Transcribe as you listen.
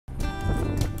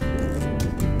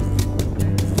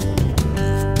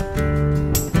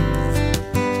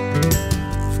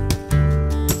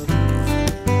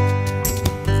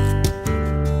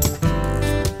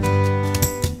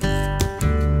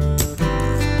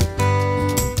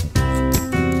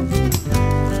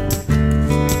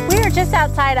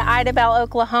outside of Idabel,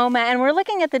 Oklahoma, and we're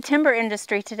looking at the timber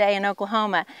industry today in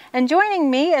Oklahoma. And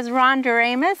joining me is Ron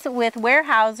Doremus with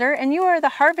Weyerhaeuser, and you are the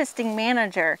harvesting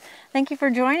manager. Thank you for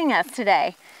joining us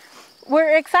today.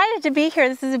 We're excited to be here.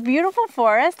 This is a beautiful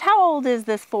forest. How old is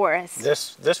this forest?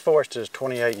 This forest is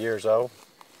 28 years old.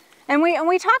 And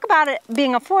we talk about it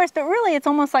being a forest, but really it's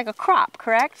almost like a crop,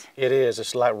 correct? It is.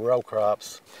 It's like row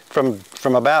crops.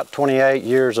 From about 28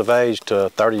 years of age to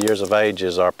 30 years of age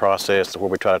is our process where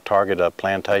we try to target a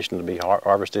plantation to be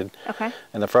harvested. Okay.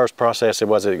 And the first process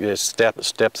it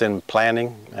steps in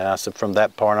planting. And I said from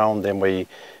that part on, then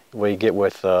we get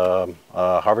with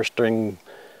harvesting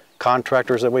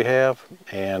contractors that we have,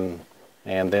 and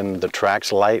then the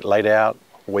tracks laid out.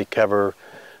 We cover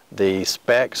the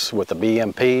specs with the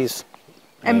BMPs.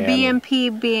 And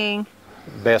BMP being?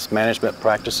 Best management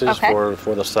practices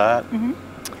for the site. Mm-hmm.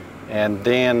 And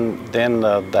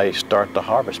then they start the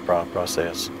harvest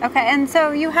process. Okay, and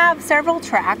so you have several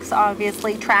tracks,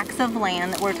 obviously, tracks of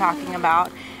land that we're talking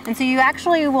about. And so you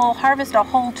actually will harvest a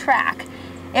whole track.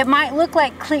 It might look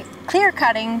like clear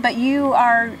cutting, but you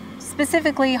are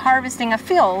specifically harvesting a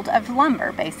field of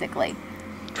lumber, basically.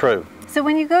 True. So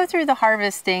when you go through the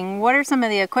harvesting, what are some of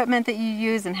the equipment that you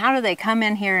use, and how do they come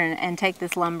in here and take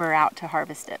this lumber out to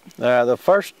harvest it? The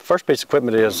first piece of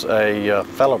equipment is a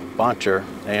fellow buncher,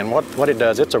 and what it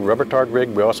does, it's a rubber tard rig.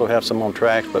 We also have some on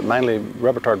tracks, but mainly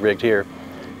rubber tard rigged here.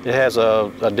 It has a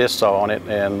disc saw on it,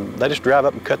 and they just drive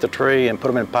up and cut the tree and put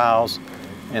them in piles.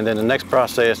 And then the next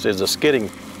process is the skidding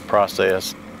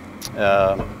process,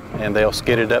 and they'll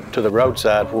skid it up to the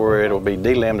roadside where it'll be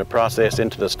delimbed and processed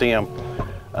into the stem.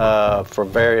 For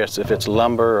various, if it's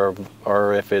lumber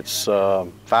or if it's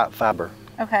fiber.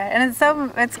 Okay, and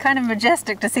it's kind of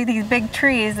majestic to see these big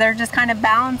trees. They're just kind of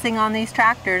balancing on these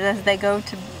tractors as they go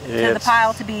to the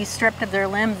pile to be stripped of their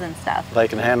limbs and stuff. They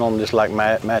can handle them just like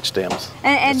match stems.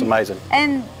 It's amazing.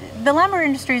 And the lumber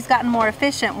industry has gotten more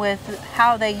efficient with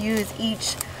how they use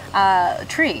each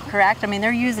tree, correct? I mean,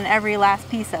 they're using every last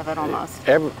piece of it almost.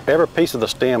 Every piece of the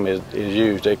stem is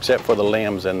used except for the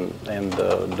limbs and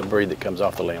the debris that comes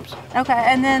off the limbs. Okay,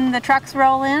 and then the trucks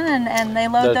roll in and they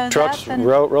load those up? The trucks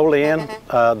roll in.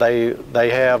 They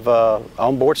have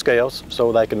onboard scales,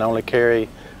 so they can only carry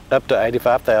up to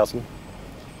 85,000.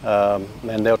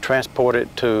 And they'll transport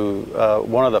it to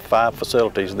one of the 5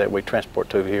 facilities that we transport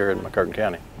to here in McCurtain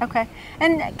County. Okay,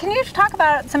 and can you talk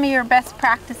about some of your best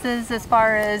practices as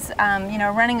far as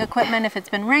running equipment if it's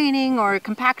been raining, or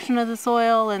compaction of the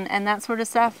soil and that sort of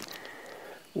stuff?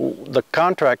 The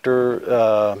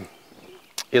contractor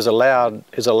is allowed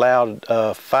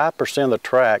 5% of the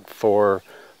track for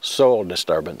soil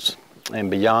disturbance,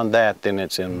 and beyond that, then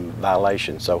it's in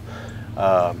violation. So.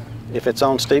 If it's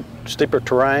on steeper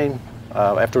terrain,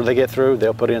 after they get through,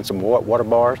 they'll put in some water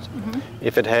bars. Mm-hmm.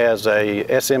 If it has a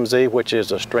SMZ, which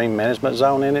is a stream management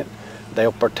zone in it,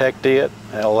 they'll protect it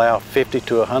and allow 50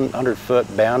 to 100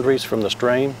 foot boundaries from the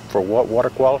stream for water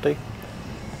quality.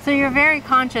 So you're very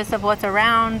conscious of what's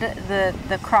around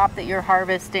the crop that you're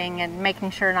harvesting and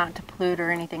making sure not to pollute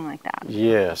or anything like that?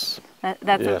 Yes.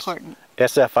 That's important.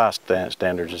 SFI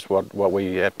standards is what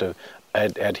we have to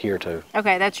adhere to.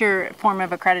 Okay, that's your form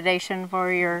of accreditation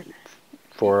for your...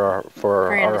 For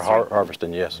our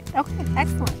harvesting, yes. Okay,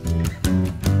 excellent.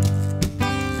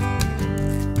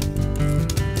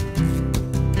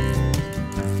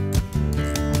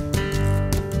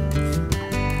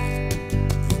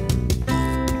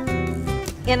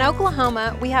 In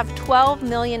Oklahoma, we have 12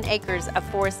 million acres of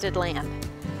forested land.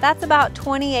 That's about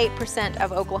 28%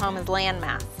 of Oklahoma's land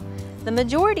mass. The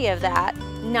majority of that,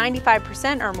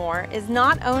 95% or more, is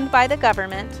not owned by the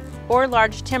government or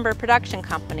large timber production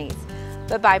companies,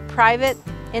 but by private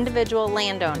individual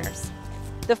landowners.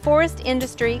 The forest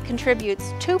industry contributes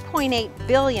 $2.8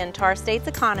 billion to our state's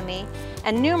economy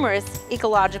and numerous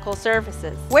ecological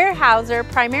services. Weyerhaeuser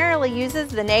primarily uses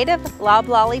the native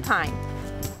loblolly pine.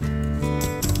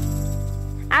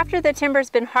 After the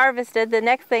timber's been harvested, the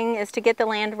next thing is to get the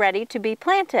land ready to be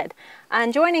planted.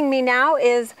 And joining me now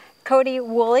is Cody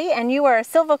Woolley, and you are a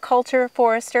silviculture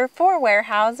forester for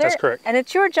Weyerhaeuser. That's correct. And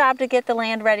it's your job to get the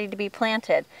land ready to be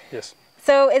planted. Yes.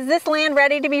 So is this land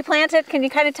ready to be planted? Can you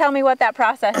kind of tell me what that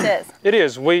process is? It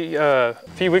is. A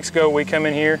few weeks ago we come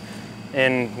in here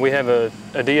and we have a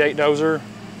D8 dozer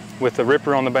with a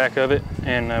ripper on the back of it,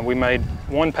 and we made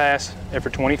one pass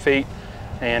every 20 feet.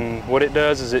 And what it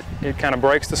does is it kind of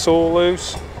breaks the soil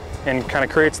loose and kind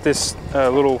of creates this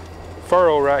little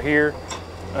furrow right here,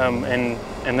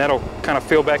 and that'll kind of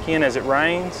fill back in as it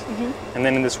rains. Mm-hmm. And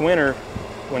then in this winter,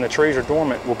 when the trees are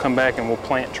dormant, we'll come back and we'll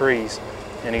plant trees.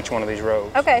 in each one of these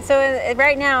rows. Okay, so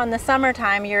right now in the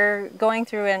summertime, you're going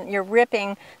through and you're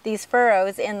ripping these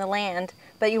furrows in the land,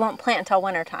 but you won't plant until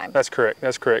wintertime. That's correct.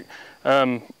 That's correct.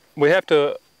 We have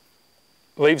to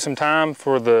leave some time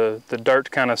for the dirt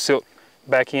to kind of silt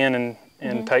back in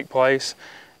and take place,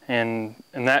 and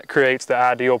that creates the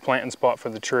ideal planting spot for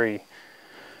the tree.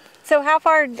 So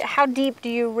how deep do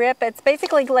you rip? It's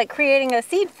basically like creating a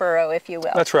seed furrow, if you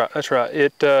will. That's right. That's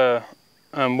right.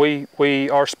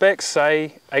 Our specs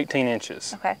say 18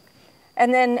 inches. Okay,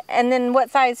 and then what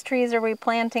size trees are we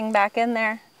planting back in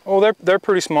there? Oh, they're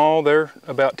pretty small. They're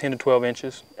about 10 to 12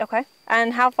 inches. Okay,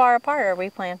 and how far apart are we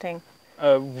planting?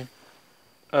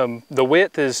 The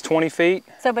width is 20 feet.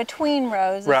 So between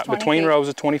rows is 20 between feet. rows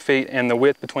is 20 feet, and the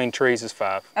width between trees is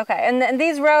 5. Okay, and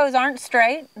these rows aren't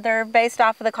straight. They're based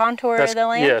off of the contour of the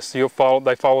land? Yes,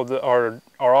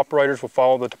 our operators will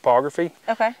follow the topography.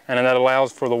 Okay. And then that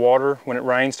allows for the water, when it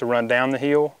rains, to run down the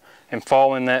hill and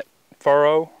fall in that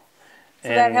furrow. So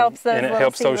that helps those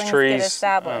those seedlings trees get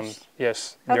established.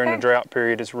 Yes, Okay. during the drought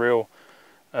period, it's real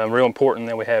important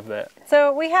that we have that.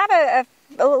 So we have a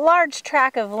large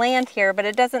tract of land here, but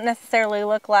it doesn't necessarily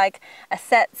look like a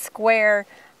set square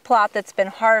plot that's been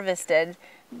harvested.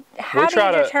 How do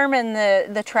you determine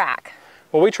the tract?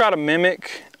 Well, we try to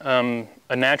mimic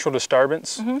a natural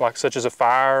disturbance, like such as a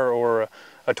fire or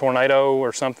a tornado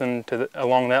or something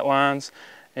along that lines,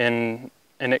 and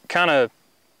it kind of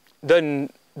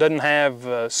doesn't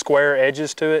have square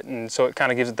edges to it, and so it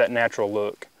kind of gives it that natural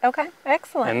look. Okay,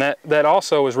 excellent. And that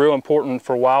also is real important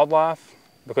for wildlife,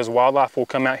 because wildlife will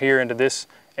come out here into this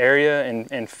area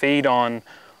and feed on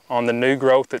the new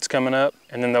growth that's coming up,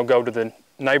 and then they'll go to the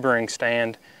neighboring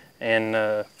stand and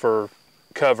for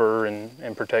cover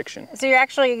and protection. So you're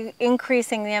actually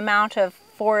increasing the amount of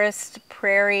forest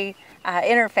prairie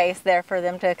interface there for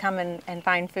them to come and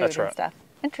find food. That's right. And stuff.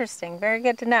 Interesting, very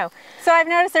good to know. So I've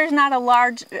noticed there's not a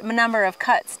large number of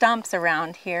cut stumps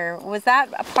around here. Was that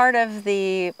a part of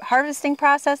the harvesting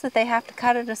process, that they have to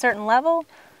cut at a certain level?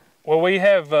 Well, we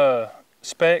have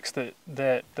specs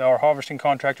that our harvesting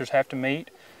contractors have to meet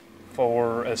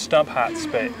for stump height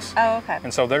specs. Oh, okay.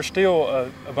 And so there's still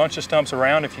a bunch of stumps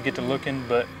around if you get to looking,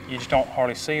 but you just don't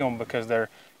hardly see them because they're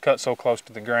cut so close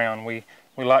to the ground. We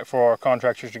like for our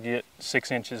contractors to get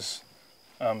 6 inches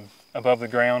above the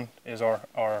ground is our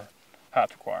height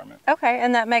requirement. Okay,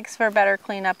 and that makes for better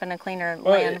cleanup and a cleaner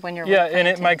land when you're replanting. And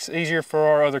it makes it easier for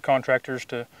our other contractors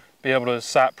to be able to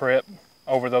site prep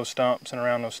over those stumps and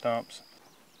around those stumps.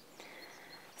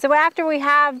 So after we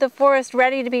have the forest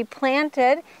ready to be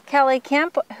planted, Kelly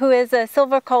Kemp, who is a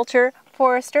silviculture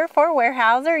forester for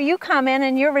Weyerhaeuser, you come in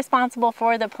and you're responsible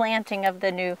for the planting of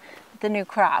the new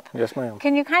crop. Yes, ma'am.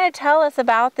 Can you kind of tell us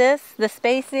about this, the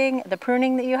spacing, the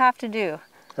pruning that you have to do?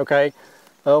 Okay,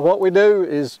 what we do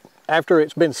is after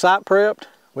it's been site prepped,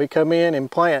 we come in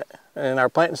and plant, and our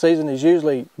planting season is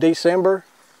usually December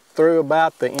through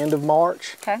about the end of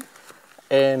March. Okay.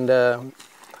 And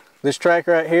this tract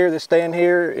right here, this stand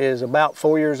here, is about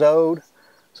 4 years old.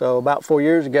 So about 4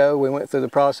 years ago, we went through the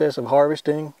process of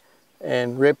harvesting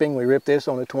and ripping. We ripped this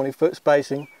on a 20-foot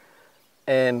spacing,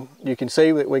 and you can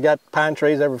see that we got pine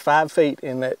trees every 5 feet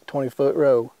in that 20-foot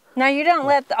row. Now you don't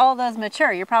let all those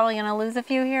mature. You're probably going to lose a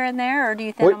few here and there, or do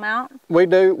you thin them out? We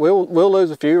do. We'll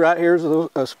lose a few. Right here's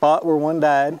a spot where one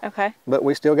died. Okay. But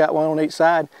we still got one on each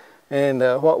side. And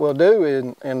what we'll do is,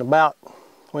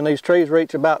 when these trees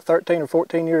reach about 13 or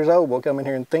 14 years old, we'll come in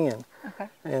here and thin. Okay.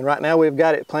 And right now we've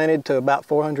got it planted to about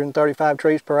 435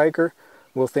 trees per acre.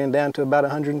 We'll thin down to about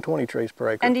 120 trees per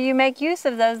acre. And do you make use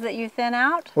of those that you thin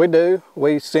out? We do.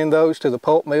 We send those to the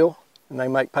pulp mill, and they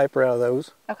make paper out of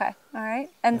those. Okay, all right.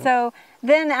 And so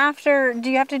then after, do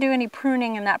you have to do any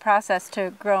pruning in that process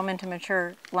to grow them into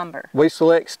mature lumber? We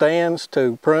select stands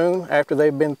to prune after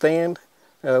they've been thinned.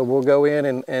 We'll go in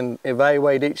and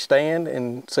evaluate each stand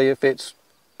and see if it's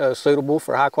suitable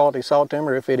for high quality saw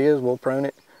timber. If it is, we'll prune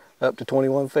it up to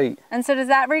 21 feet. And so does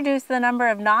that reduce the number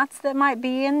of knots that might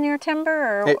be in your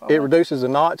timber? Or it reduces the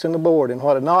knots in the board, and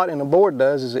what a knot in the board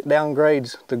does is it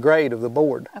downgrades the grade of the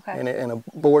board. Okay. And a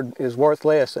board is worth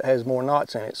less that has more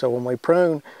knots in it. So when we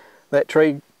prune, that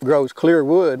tree grows clear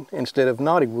wood instead of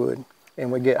knotty wood,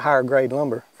 and we get higher grade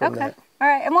lumber from that. All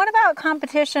right, and what about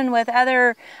competition with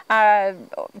other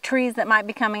trees that might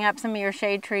be coming up, some of your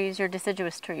shade trees, your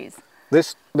deciduous trees?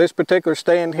 This particular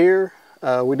stand here,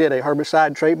 we did a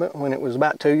herbicide treatment when it was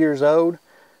about 2 years old,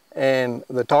 and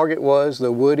the target was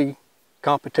the woody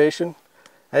competition.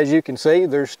 As you can see,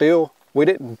 we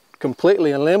didn't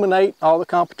completely eliminate all the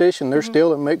competition. There's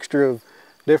still a mixture of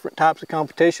different types of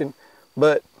competition,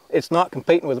 but it's not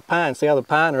competing with the pine. See how the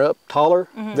pine are up taller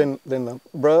than the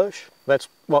brush? That's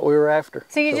what we were after.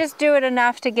 So you just do it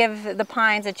enough to give the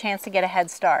pines a chance to get a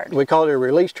head start. We call it a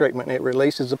release treatment. It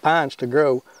releases the pines to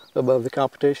grow above the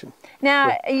competition.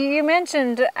 Now, you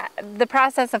mentioned the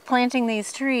process of planting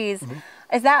these trees.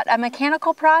 Is that a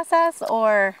mechanical process,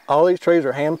 or? All these trees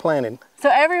are hand planted. So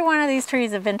every one of these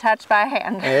trees have been touched by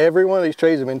hand? Every one of these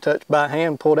trees have been touched by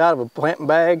hand, pulled out of a planting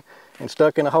bag, and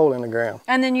stuck in a hole in the ground.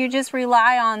 And then you just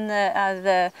rely on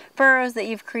the furrows that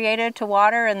you've created to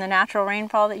water and the natural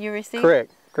rainfall that you receive?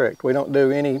 Correct, correct. We don't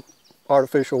do any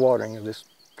artificial watering of this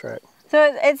track.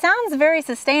 So it sounds very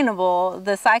sustainable,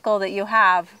 the cycle that you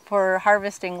have for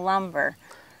harvesting lumber.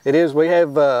 It is. We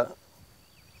have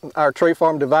our tree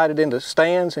farm divided into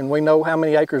stands, and we know how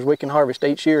many acres we can harvest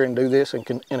each year and do this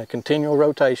in a continual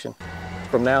rotation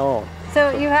from now on. So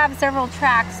you have several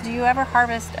tracks. Do you ever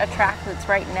harvest a track that's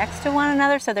right next to one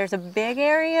another so there's a big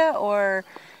area, or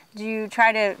do you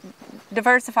try to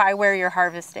diversify where you're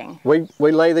harvesting? We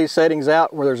lay these settings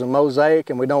out where there's a mosaic,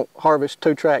 and we don't harvest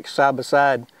two tracks side by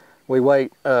side. We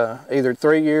wait either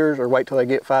 3 years or wait till they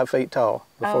get 5 feet tall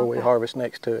before we harvest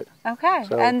next to it. Okay,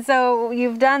 and so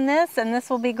you've done this, and this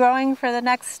will be growing for the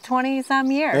next 20-some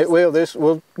years. It will.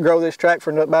 We'll grow this track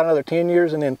for about another 10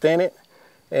 years and then thin it,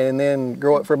 and then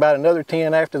grow it for about another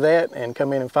 10 after that, and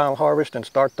come in and final harvest and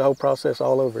start the whole process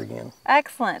all over again.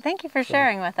 Excellent. Thank you for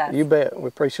sharing with us. You bet. We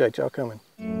appreciate y'all coming.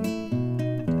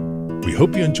 We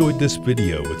hope you enjoyed this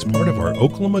video. It's part of our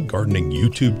Oklahoma Gardening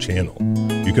YouTube channel.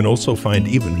 You can also find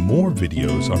even more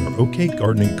videos on our OK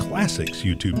Gardening Classics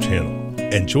YouTube channel.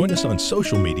 And join us on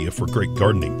social media for great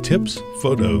gardening tips,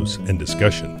 photos, and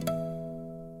discussion.